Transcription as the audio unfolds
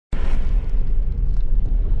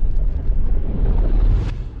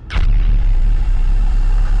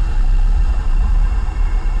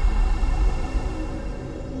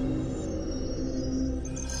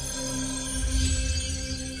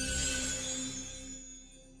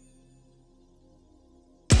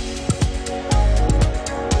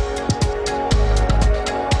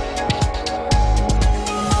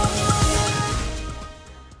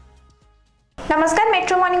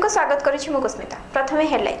स्वागत करुछि मु कुस्मिता। प्रथमे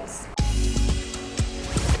हेडलाइंस।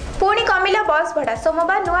 पुणी कमिला बस भड़ा,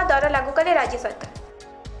 सोमवार नुआ दर लागू कले राज्य सरकार।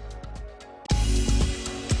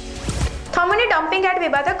 थमुनी डंपिंग यार्ड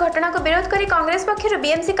विवाद घटना को विरोध करी कांग्रेस पक्षर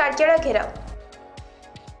बीएमसी कार्यालय घेराव।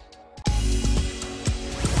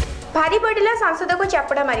 भारी पड़ा सांसद को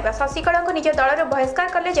चापड़ा मारिबा, शशिकला को निज दलर बहिष्कार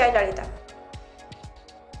कले जयललिता।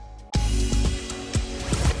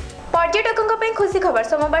 पर्यटकों पर खुशी खबर,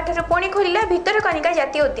 सोमवार ठार पुणी खोलिला भितरकनिका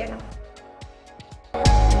जातीय उद्यान।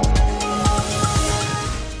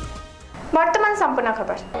 वर्तमान संपूर्ण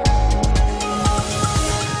खबर।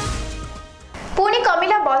 पुणी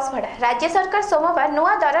कमिला बस भड़ा, राज्य सरकार सोमवार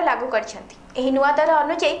नुआ दर लागू करछंती। एही नुआ दर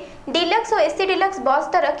अनुसार डिलक्स और एसी डिलक्स बस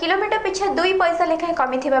दर किलोमीटर पिछा 2 पैसा लेखाएं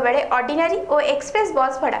कमिथिबा बेले ऑर्डिनरी और एक्सप्रेस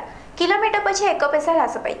बस भड़ा किलोमीटर पिछा 1 पैसा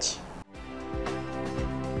ह्रास पाइछि।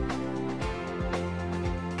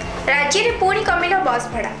 राज्य में पुणी कमिला बस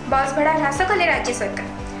भड़ा ह्रास कले राज्य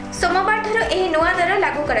सरकार। सोमवार ठार एही नुआ दर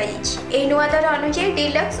लागू कराଯାଇଛି। एही नुआ दर अनुसार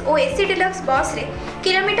डिलक्स और एसी डिलक्स बस रे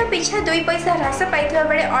किलोमीटर पिछा 2 पैसा ह्रास पाइथिबा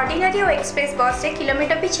बेले ऑर्डिनरी और एक्सप्रेस बस रे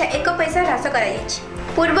किलोमीटर पिछा 1 पैसा ह्रास कराଯାଇଛି।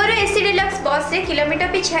 पूर्वर एसी डिलक्स बस रे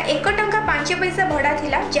किलोमीटर पिछा 1 टंका 5 पैसा भड़ा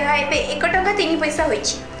थिला, जहा एबे 1 टंका 3 पैसा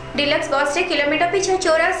होईछि। डिलक्स बस रे किलोमीटर पिछा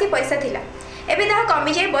 84 पैसा थिला, एबे ताहा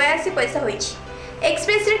कमी जाय 82 पैसा होईछि।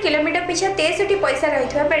 एक्सप्रेस रे किलोमीटर पिछा 63 पैसा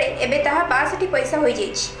रहिथबा बेले एबे ताहा 62 पैसा होई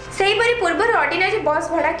जाईछि। सेही परि पूर्वर ऑर्डिनरी बस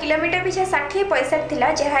भड़ा किलोमीटर पिछा 60 पैसा थिला,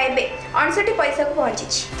 जहा एबे 59 पैसा को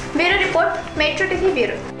पहुंचिछि। Bureau report, metro TV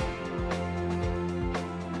bureau.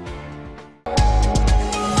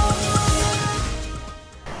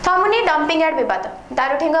 थमुनी dumping yard विवाद,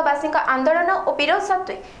 दारुठेंगावासी आंदोलन और विरोध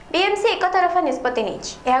सत्वे बीएमसी एक तरफा निष्पत्ति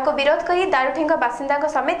नहीं। विरोध कर दारुठेंगा बासिंदा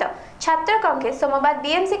समेत छात्र कांग्रेस सोमवार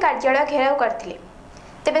बीएमसी कार्यालय घेराव करथिले।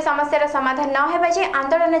 तेबे समस्यार समाधान न हेबा जे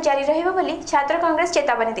आंदोलन जारी रहिबो बोली छात्र कांग्रेस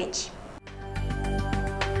चेतावनी दैछि।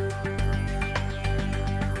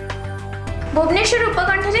 भुवनेश्वर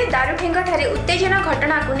उपकंठरे दारुठेंगा ठारे उत्तेजना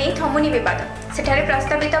घटना को नहीं थमुनी विवाद। सेठारे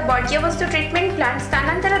प्रस्तावित वर्ज्य वस्तु ट्रिटमेंट प्लांट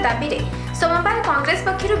स्थानांतर दाबी रे सोमवार कांग्रेस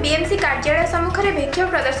पक्षर बीएमसी कार्यालय सम्मुखरे विक्षोभ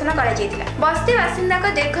प्रदर्शन करा जायतिला। बस्ती बासिंदा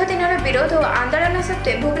दीर्घ दिनर विरोध और आंदोलन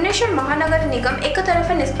सत्वे भुवनेश्वर महानगर निगम एक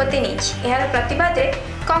तरफा निष्पत्ति नहीं। यार प्रतिवाद रे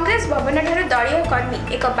कांग्रेस भवन ठार दलीय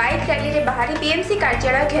कर्मी एक बाइक रैली रे बाहरी बीएमसी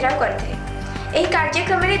कार्यालय घेराव करथिले। एही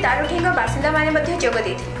कार्यक्रम रे दारुठेंगा बासिंदा माने मध्ये जोग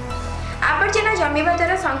दैथिले। आवर्जना जमीवा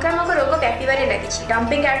द्वारा संक्रामक रोग व्यापिबारे लागिछि।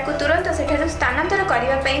 डंपिंग यार्ड को तुरंत सेठारु स्थानांतर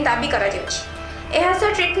करिबा पई दाबी करा जाउछि।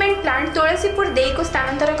 एहासह ट्रिटमेंट प्लांट तुलसीपुर देई को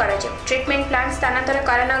स्थानांतर करा जाउ। ट्रिटमेंट प्लांट स्थानांतर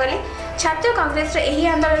करा न गले छात्र कांग्रेस रे एही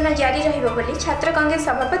आंदोलन जारी रहिबो बोली छात्र कांग्रेस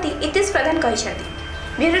सभापति इतिश प्रधान कहिसथि।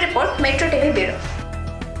 Bureau report, metro TV bureau.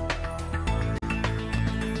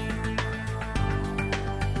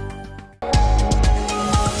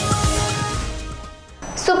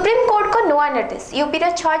 Supreme court को नुआ निर्देश, यूपी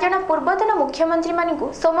 6 जन पूर्वतन मुख्यमंत्री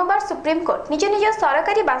मानकु सोमवार सुप्रीम कोर्ट निज निज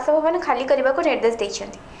सरकारी बासभवन खाली करने को निर्देश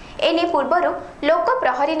देइछन्ति। एने पूर्वर लोक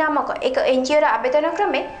प्रहरी नामक एक एनजीओ आवेदन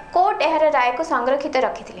क्रमे कोर्ट एहार राय को संरक्षित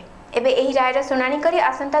रखिथिले। एबे एही रायर शुनानी करी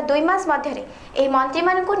आसंता 2 मास मध्यरे एही मंत्री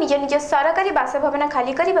मानकु निज निज सरकारी बासभवन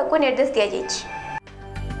खाली करने को निर्देश दिया जाइछि।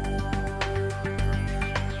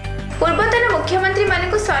 पूर्वतन मुख्यमंत्री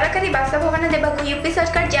मानकु सरकारी बासभवन देबाकु यूपी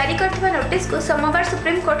सरकार जारी करथिबा नोटिस को सोमवार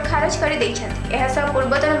सुप्रीम कोर्ट खारज कर दैछन्ति। एहासह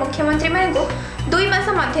पूर्वतन मुख्यमंत्री मानकु 2 मास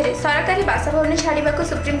मध्यरे सरकारी बासभवन छाड़िबाकु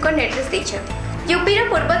सुप्रीम कोर्ट निर्देश दैछन्ति। यूपी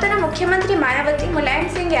पूर्वतन मुख्यमंत्री मायावती, मुलायम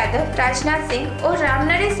सिंह यादव, राजनाथ सिंह और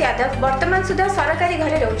रामनरेश यादव वर्तमान सुधा सरकारी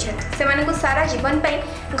घरे रहउछन्ति। सेमानकु सारा जीवन पई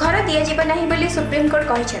घर दिया जिबा नाही बोली सुप्रीम कोर्ट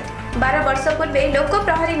कहिछन्ति। 12 वर्ष पूर्वे लोक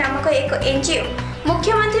प्रहरी नामक एक एनजीओ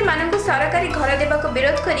मुख्यमंत्री मानकु सरकारी घर देबाकु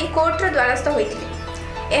विरोध करी कोर्टर द्वारस्थ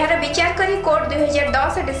होइथिले। एहार विचार करी कोर्ट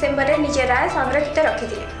 2010 डिसेंबर रे निज राय संरक्षित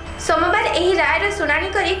रखिथिले। सोमवार एही रायर शुनानी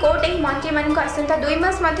करी कोर्ट एही मंत्री मानकु आसंता 2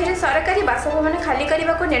 मास मध्यरे सरकारी बासभवन खाली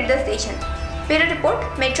करबाकु निर्देश दैछन्ति। Bureau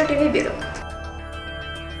report, metro TV bureau.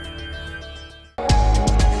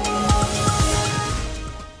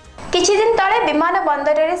 किछि दिन तले विमान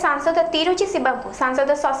बंदर रे सांसद तिरुचि शिवा को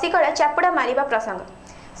सांसद शशिकला चापुड़ा मारिबा प्रसंग।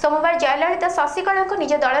 सोमवार जयललिता शशिकला को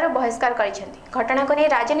निज दलर बहिष्कार करिसेंति। घटना को नै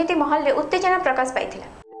राजनीति महल रे उत्तेजना प्रकाश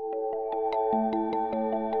पाइथिला।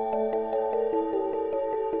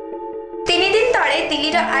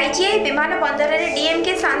 दिल्ली आईजीआई विमान बंदर में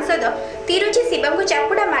डीएमके सांसद तिरुचि शिवा को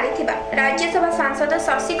चापुड़ा मारिथिबा राज्यसभा सांसद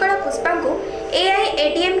शशिकला पुष्पा को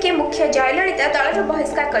एआईएडीएमके मुख्य जयललिता दलर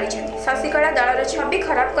बहिष्कार करिसेंति। शशिकला दलर छवि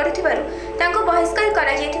खराब करिथिबारु तांको बहिष्कार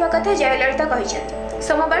करा जायथिबा कथा जयललिता कहिसेंति।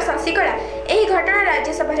 सोमवार शशिकला एही घटना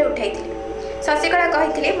राज्यसभा रे उठाइथिले। शशिकला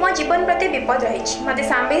कहिथिले, मो जीवन प्रति विपद रहिछि, मते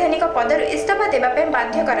सांविधानिक पदरु इस्तीफा देबा पे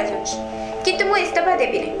बाध्य करा जाउछि, किंतु मो इस्तीफा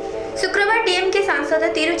देबि नै। शुक्रवार डीएमके सांसद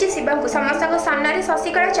तिरुचि शिवा को समस्त सामने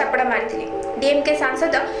शशिकला चापड़ा मारी। डीएमके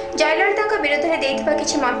सांसद जयललिता विरुद्ध में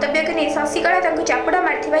किसी मंतव्य को नहीं शशिकला चापड़ा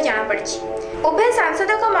मारी जमापड़ी। उभय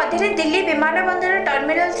सांसद मध्य दिल्ली विमानबंदर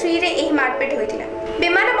टर्मिनाल 3 रे यह मारपीट होता।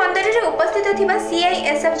 विमानबंदर में उपस्थित थिबा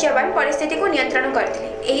सीआईएसएफ जवान परिस्थिति को नियंत्रण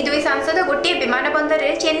करथिले। दुई सांसद गोटे विमानबंदर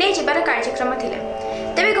में चेन्नई जिबार कार्यक्रम थिला।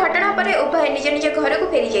 तेबे घटना पर उभय निज निज घर को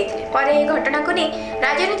फेरी जाइथिले। पर यह घटना को नहीं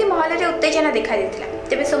राजनीति महल में उत्तेजना देखा देथिला।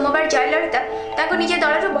 तेबे सोमवार जयललिता ताको निज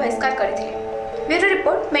दलर बहिष्कार करथिले। Bureau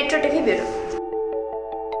report, metro TV bureau.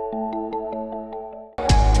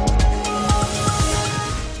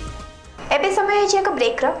 एबे समय है एक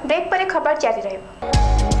ब्रेक पर खबर जारी रहबो।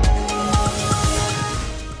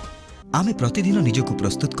 आमे प्रतिदिन निजको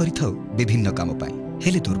प्रस्तुत करिथाउ विभिन्न काम पाई।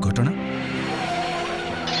 हेले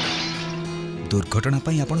दुर्घटना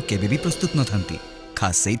पाई आपण केबे भी प्रस्तुत न थांती।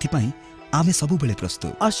 खास सेइथि पाई आमे सबु बेले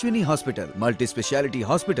प्रस्तुत। Ashwini hospital, multi speciality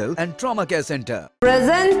hospital and trauma care centre,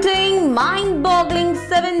 presenting mind-boggling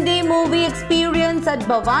 7-day movie experience at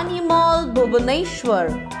Bhavani Mall, Bhubaneswar.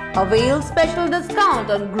 Avail special discount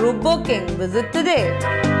on group booking. Visit today.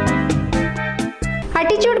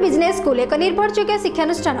 Attitude business school एक निर्भरयोग्य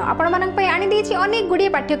शिक्षानुष्ठान आपण मानक पई आनी देछि अनेक गुडी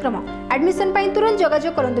पाठ्यक्रम। एडमिशन पई तुरंत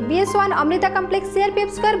जोगाजोग करंतु। BS1 Amrita complex CRPF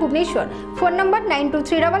square Bhubaneswar. Phone number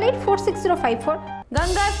 9238846054।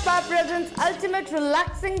 Ganga Spa presents ultimate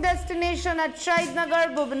relaxing destination at Shaidnagar,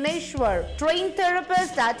 Bhubaneswar. Trained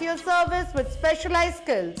therapist at your service with specialized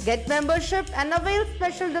skills. Get membership and avail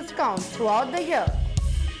special discounts throughout the year.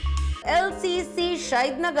 LCC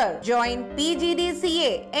Shaidnagar. Join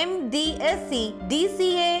PGDCA, MDSC,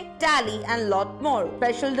 DCA, Tally and lot more.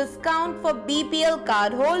 Special discount for BPL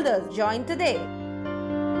card holders. Join today.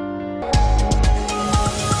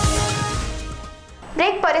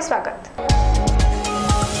 Break पर स्वागत।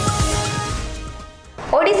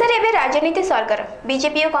 ओडिशा रे एबे राजनीति सरगरम।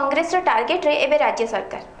 BJP और कांग्रेस रो target रे एबे राज्य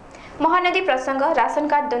सरकार। महानदी प्रसंग, राशन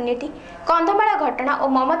कार्ड दुर्नीति, कंधमाल घटना और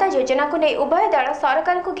ममता योजना को नहीं उभय दल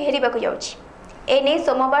सरकार को घेरिबाकु जाउछि। एने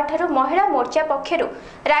सोमवार ठारू महिला मोर्चा पक्षरु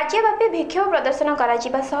राज्यव्यापी विक्षोभ प्रदर्शन करा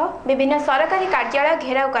जिबा सह विभिन्न सरकारी कार्यालय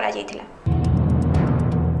घेराव करा जायतिला।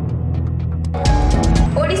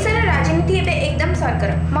 ओडिशा रे राजनीति एबे एकदम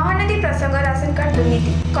सरगरम। महानदी प्रसंग, राशन कार्ड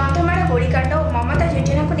दुर्नीति, कंधमाल गोलीकांड और ममता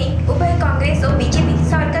योजना को नहीं उभय कांग्रेस और बीजेपी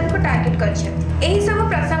सरकार को टार्गेट करछथि। एही सब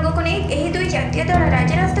प्रसंग को नहीं एही दुई जातीय दल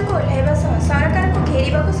राजरास्ता को ओह्लाइबा सह सरकार को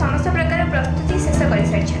घेरिबाकु समस्त प्रकार प्रस्तुति शेष कर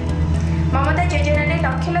सारिछथि। ममता योजना ने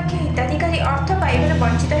लक्ष लक्ष हिताधिकारी अर्थ पाइबार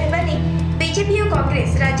वंचित हेबा नै बीजेपी और कांग्रेस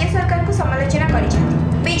राज्य सरकार को समालोचना करिछथि।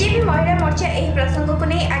 बीजेपी महिला मोर्चा एही प्रसंग को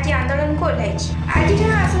नहीं आज आंदोलन को ओह्लाइछि। आज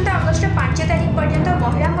आसंता अगस्त 5 तारिख पर्यंत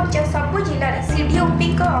महिला मोर्चा सबु जिल्लार सीडीओपी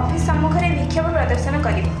को ऑफिस सम्मुख में विक्षोभ प्रदर्शन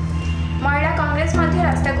करिबो। महिला कांग्रेस मध्य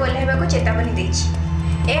रास्ता को ओह्लाइबाकु चेतावनी दैछि।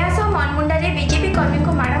 एहासह मनमुंडारे बीजेपी कर्मी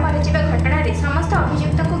को माड़ मारिजिबा घटना रे समस्त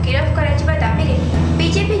अभियुक्त को गिरफ्त कराजिबा दाबी रे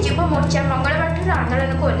बीजेपी युव मोर्चा मंगलवार ठारू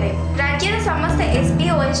आंदोलन को ओह्लाइबो। राज्यर समस्त एसपी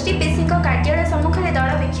और एसटीपीसी को कार्यालय सम्मुख में दल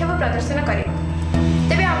विक्षोभ प्रदर्शन करिबो।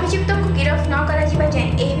 तेबे अभियुक्त को गिरफ्त न कराजिबा जाय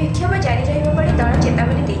एही विक्षोभ जारी रहिबा परि दल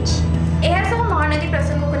चेतावनी दैछि। एहासह महानदी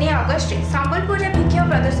प्रसंग को नहीं अगस्त रे संबलपुर रे विक्षोभ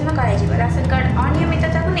प्रदर्शन कराजिबा। राशन कार्ड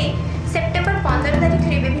अनियमितता को नहीं सेप्टेम्बर 15 तारिख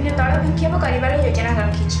रे विभिन्न दल विक्षोभ करिबार योजना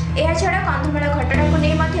रखिछि। एहा छडा कंधमाल घटना को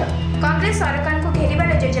नहीं मध्य कांग्रेस सरकार को घेरिबार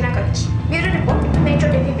योजना करिछि। Bureau report, metro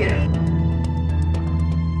TV bureau.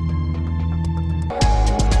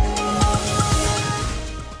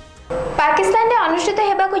 Pakistan में अनुष्ठित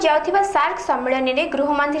हेबाकु जाउथिबा सार्क सम्मेलन में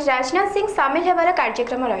गृहमंत्री राजनाथ सिंह सामिल हेबार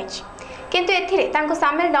कार्यक्रम रहिछि। किंतु एथिरे तांको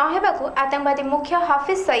सामिल न हेबाकु आतंकवादी मुख्य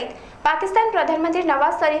हाफिज सईद पाकिस्तान प्रधानमंत्री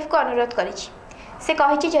नवाज शरीफ को अनुरोध करिछि। से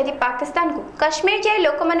कहिछि जदि पाकिस्तान को कश्मीर जाय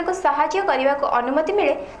लोक मानक सहायता करने को अनुमति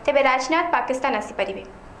मिले तेबे राजनाथ पाकिस्तान आसी परिबे।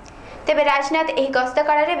 तेबे राजनाथ एही गस्त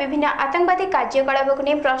काल रे विभिन्न आतंकवादी कार्यकलाप को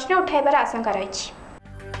नहीं प्रश्न उठाइबार आशंका रहिछि।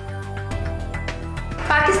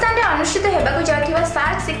 पाकिस्तान में अनुष्ठित हेबाकु जाउथिबा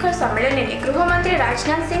सार्क शिखर सम्मेलन में गृहमंत्री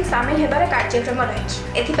राजनाथ सिंह सामिल हेबार कार्यक्रम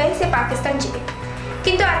रहिछि। एथिपई से पाकिस्तान जिबे।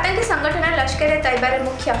 किंतु आतंकी संगठन लश्कर तैयबार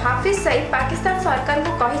मुख्य हाफिज सईद पाकिस्तान सरकार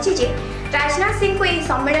को कहिछि जे राजनाथ सिंह को यह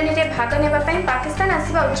सम्मेलन में भाग नेबा पई पाकिस्तान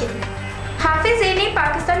आसिबा उचित। हाफिज एने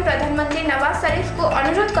पाकिस्तान प्रधानमंत्री नवाज शरीफ को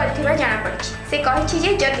अनुरोध करथिबा जाना पड़छि। से कहिछि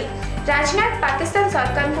जे जदि राजनाथ पाकिस्तान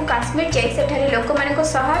सरकार को काश्मीर जाई सेठारे लोक मानक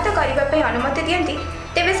सहायता करबा पई अनुमति दियंती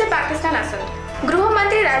तेबे से पाकिस्तान आसंतु।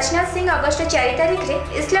 गृहमंत्री राजनाथ सिंह अगस्त 4 तारिख रे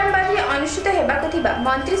इस्लामाबाद में अनुष्ठित हेबाकु थिबा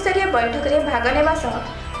मंत्री स्तरीय बैठक में भाग नेबा सह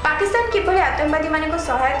पाकिस्तान किभली आतंकवादी मानक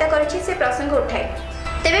सहायता करिछि से प्रसंग उठाए।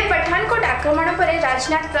 तेबे पठानकोट आक्रमण पर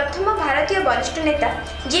राजनाथ प्रथम भारतीय वरिष्ठ नेता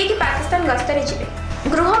जे कि पाकिस्तान गस्तरे जिबे।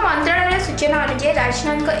 गृह मंत्रालय सूचना अनुसार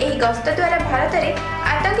राजनाथ यह गस्त द्वारा भारत में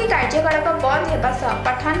आतंकी कार्यकलाप बंद होगा सह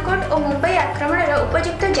पठानकोट और मुंबई आक्रमण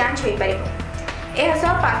उपयुक्त जांच हो पार।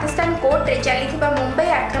 पाकिस्तान कोर्ट रे चली मुंबई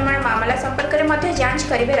आक्रमण मामला संपर्क में जांच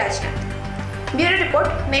करेंगे Rajnath. Bureau report,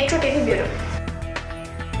 metro TV bureau.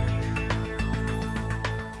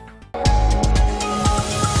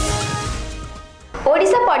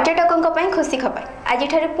 Odisha पर्यटकों खुशी खबर, आज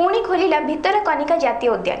पुणी खोलिला भितरकनिका जातीय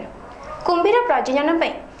उद्यान। कुंभीर प्रजनन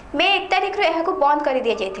मे 1 तारिख को बंद कर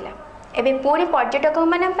दि जाइथिला। एबे पुणी पर्यटकों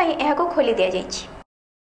मानन खोली दि जाइछि।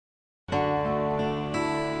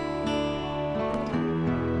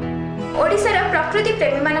 ओडिशार प्रकृति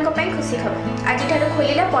प्रेमी मानक खुशी खबर, आज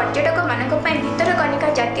खोलिला पर्यटक मानक भितरकनिका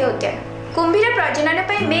जातीय उद्यान। कुंभीर प्रजनन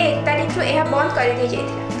मे 1 तारिख बंद कर दि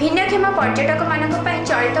जाइथिला। भिन्नक्षम पर्यटक मानक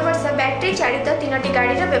चलित वर्ष बैटरी चालित 3टी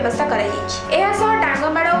गाड़ीर व्यवस्था कर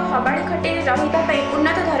डांगमाड़ और हबाड़ी खटे रही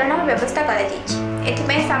उन्नत धरण व्यवस्था कर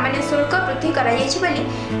सामान्य शुल्क वृद्धि कर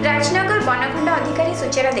राजनगर वनखंड अधिकारी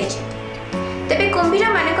सूचना देते। तेबे कुंभीर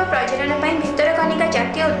मानक प्रजनन भितरकनिका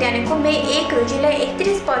जातीय उद्यान को मे 1 रु जुलाई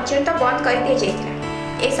 31 पर्यंत बंद कर दि जाइथिला।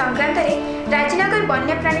 ए संक्रांत में राजनगर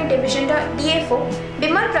वन्यप्राणी डिविजन डीएफओ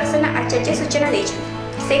विमल प्रसन्न आचार्य सूचना देते।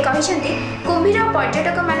 से कहते कुंभीर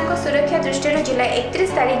पर्यटक मानक सुरक्षा दृष्टि जुलाई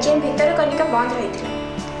 31 तारिख जाए भितरकनिका बंद रही है।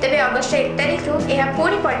 तेबे अगस्ट 1 तारिख यह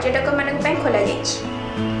पुणी पर्यटक मानक खोल जाइछि।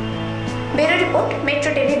 Bureau report,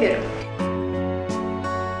 metro TV bureau.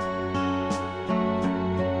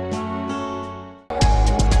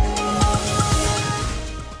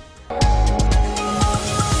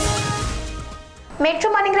 Metro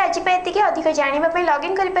morning आज अधिक जानापी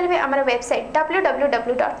लॉगिन करेंगे आम वेबसाइट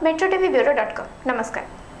www.metrotvbureau.com। नमस्कार।